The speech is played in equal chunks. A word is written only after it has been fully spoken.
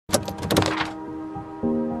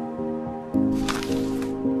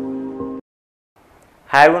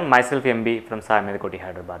Hi everyone, myself MB from SAIMEDHA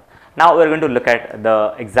Hyderabad. Now we are going to look at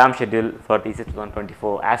the exam schedule for Ecet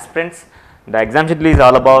 2024 aspirants. The exam schedule is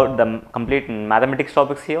all about the complete mathematics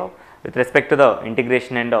topics here with respect to the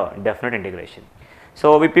integration and definite integration.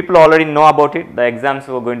 So we people already know about it. The exams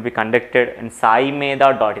were going to be conducted in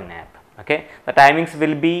SAIMEDHA.in app. Okay, the timings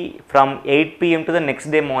will be from 8 p.m. to the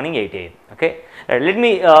next day morning 8 a.m. Okay, let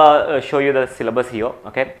me show you the syllabus here.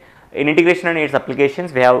 Okay. In integration and its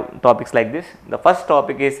applications, we have topics like this. The first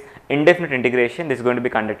topic is indefinite integration. This is going to be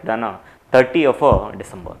conducted on 30 of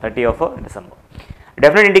December.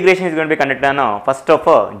 Definite integration is going to be conducted on 1st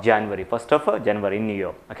of January in New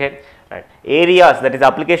York. Okay, right. Areas, that is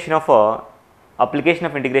application of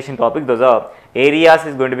integration topic. Those are areas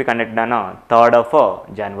is going to be conducted on 3rd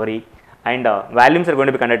of January, and volumes are going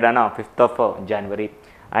to be conducted on 5th of January,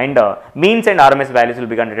 and means and RMS values will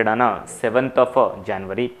be conducted on 7th of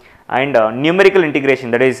January. And numerical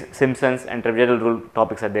integration, that is Simpson's and trapezoidal rule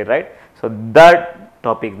topics are there, right? So that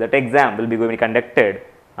topic, that exam will be going to be conducted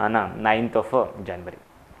on 9th of January.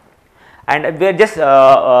 And we are just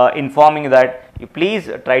informing that you please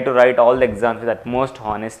try to write all the exams with utmost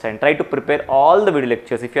honest and try to prepare all the video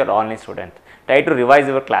lectures if you are an online student. Try to revise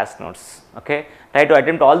your class notes. Okay, try to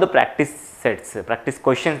attempt all the practice sets, practice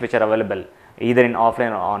questions which are available either in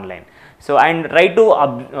offline or online. So, and try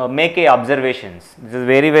to make observations. This is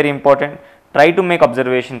very, very important. Try to make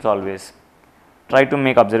observations always. Try to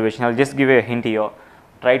make observations. I will just give a hint here.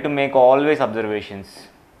 Try to make always observations.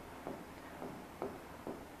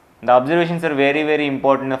 The observations are very, very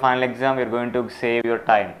important in the final exam. You are going to save your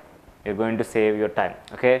time. You are going to save your time.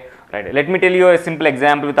 Okay, right. Let me tell you a simple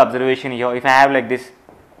example with observation here. If I have like this,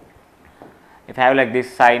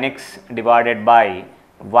 sin x divided by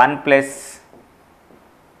 1 plus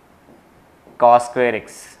cos square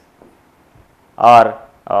x, or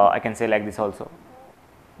I can say like this also,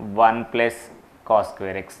 1 plus cos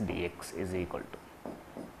square x dx is equal to.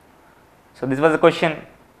 So this was the question.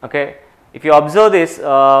 Okay, if you observe this,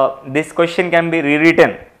 this question can be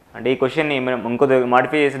rewritten, and this question ni మనం ఇంకొక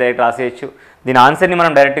modify చేసి direct రాసేయచ్చు. దీని answer ని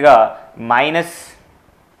మనం direct గా minus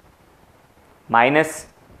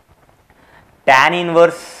tan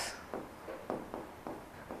inverse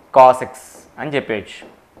cos x అని చెప్పేయచ్చు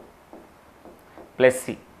plus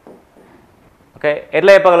C. Okay,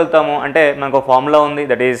 ఎట్లా చెప్పగలుగుతాము అంటే మనకు ఒక ఫార్ములా ఉంది,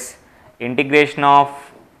 that is integration of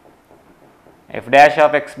F dash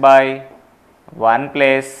of X by 1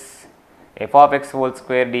 plus F of X whole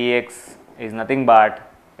square dx is nothing but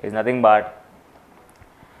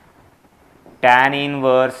tan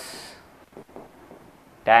inverse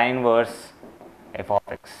f of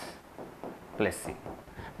x plus c.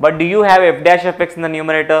 But do you have f dash of x in the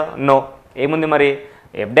numerator? No. ఏముంది మరి,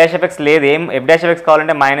 F dash F X లేదు. F dash F X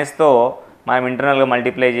కావాలంటే మైనస్తో మనం ఇంటర్నల్గా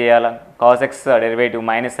multiply చేయాలి. Cos X derivative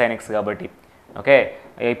minus sign X కాబట్టి. Okay,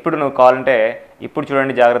 ఇప్పుడు నువ్వు కావాలంటే ఇప్పుడు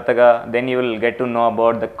చూడండి జాగ్రత్తగా, then you will get to know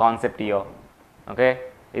about the concept ఇయో. ఓకే,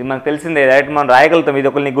 ఇది మనకు తెలిసిందే, డైరెక్ట్ మనం రాయగలుగుతాం. ఇది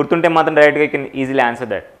ఒకరు నీకు గుర్తుంటే మాత్రం డైరెక్ట్గా you can easily answer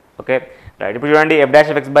that. Okay, right. ఇప్పుడు చూడండి, F dash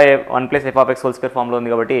F X by 1 plus F of X whole square ఫామ్లో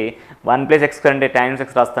ఉంది కాబట్టి 1 ప్లస్ ఎక్స్ కంటే tan x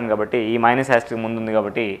రాస్తాను కాబట్టి ఈ మైనస్ హ్యాస్ట్కి ముందు ఉంది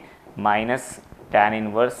కాబట్టి minus tan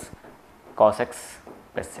inverse cos x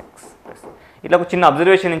plus X plus. ఇట్లా ఒక చిన్న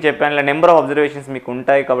అబ్జర్వేషన్ నేను చెప్పాను. ఇలా నెంబర్ ఆఫ్ అబ్జర్వేషన్స్ మీకు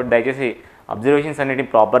ఉంటాయి కాబట్టి దయచేసి అబ్జర్వేషన్స్ అన్నిటిని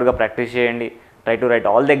ప్రాపర్గా ప్రాక్టీస్ చేయండి. Try to right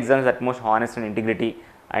all the exams at most honest and integrity.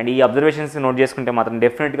 And ఈ అబ్జర్వేషన్స్ నోట్ చేసుకుంటే మాత్రం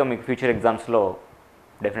డెఫినెట్గా మీకు ఫ్యూచర్ ఎగ్జామ్స్లో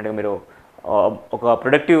డెఫినెట్గా మీరు ఒక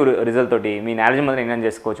ప్రొడక్టివ్ రిజల్ట్ తోటి మీ నాలెడ్జ్ మాత్రం ఎన్హాన్స్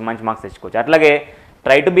చేసుకోవచ్చు, మంచి మార్క్స్ తెచ్చుకోవచ్చు. అట్లాగే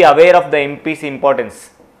try to be aware of the MPC importance.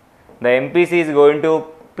 The MPC is going to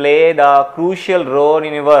play the crucial role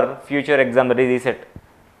in your future exam, that is ECET.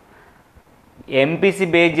 MPC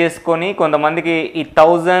base చేసుకొని కొంతమందికి ఈ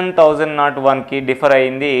 1001కి differ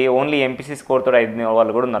అయ్యింది ఓన్లీ ఎంపీసీ స్కోర్ తోటి అయిన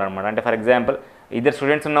వాళ్ళు కూడా ఉన్నారనమాట. అంటే ఫర్ ఎగ్జాంపుల్ ఇద్దరు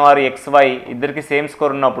స్టూడెంట్స్ ఉన్నవారు XY ఇద్దరికి సేమ్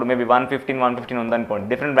స్కోర్ ఉన్నప్పుడు మేబీ 115 ఉందనుకోండి,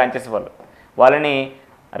 డిఫరెంట్ బ్రాంచెస్ వాళ్ళని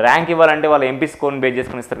ర్యాంక్ ఇవ్వాలంటే వాళ్ళు ఎంపీ స్కోర్ని బేస్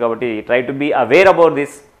చేసుకుని ఇస్తారు. కాబట్టి try to be aware about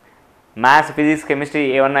this. Maths, physics, chemistry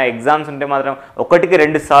ఏమన్నా ఎగ్జామ్స్ ఉంటే మాత్రం 1కి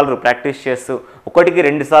 2 సార్లు ప్రాక్టీస్ చేస్తూ 1కి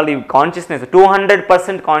 2 సార్లు ఈ కాన్షియస్నెస్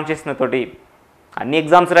 200% కాన్షియస్నెస్ తోటి అన్ని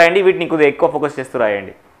ఎగ్జామ్స్ రాయండి. వీటిని కొద్దిగా ఎక్కువ ఫోకస్ చేస్తూ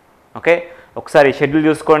రాయండి. ఓకే, ఒకసారి షెడ్యూల్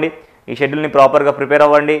చూసుకోండి, ఈ షెడ్యూల్ని ప్రాపర్గా ప్రిపేర్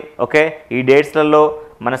అవ్వండి. ఓకే, ఈ డేట్స్లలో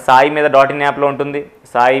మన SAIMEDHA.in యాప్లో ఉంటుంది.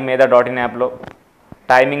 SAIMEDHA.in యాప్లో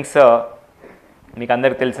టైమింగ్స్ మీకు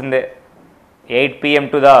అందరికి తెలిసిందే, 8 p.m.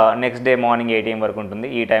 To the next day morning 8 a.m. వరకు ఉంటుంది.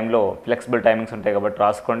 ఈ టైంలో ఫ్లెక్సిబుల్ టైమింగ్స్ ఉంటాయి కాబట్టి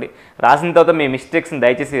రాసుకోండి. రాసిన తర్వాత మీ మిస్టేక్స్ని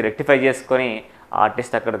దయచేసి రెక్టిఫై చేసుకొని ఆ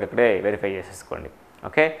టెస్ట్ అక్కడికక్కడే వెరిఫై చేసేసుకోండి.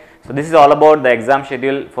 Okay, so this is all about the exam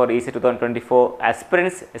schedule for Ecet 2024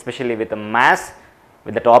 aspirants, especially with the maths,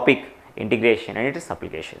 with the topic integration and its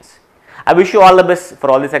applications. I wish you all the best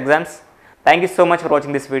for all these exams. Thank you so much for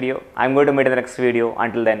watching this video. I am going to meet in the next video.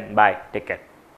 Until then, bye. Take care.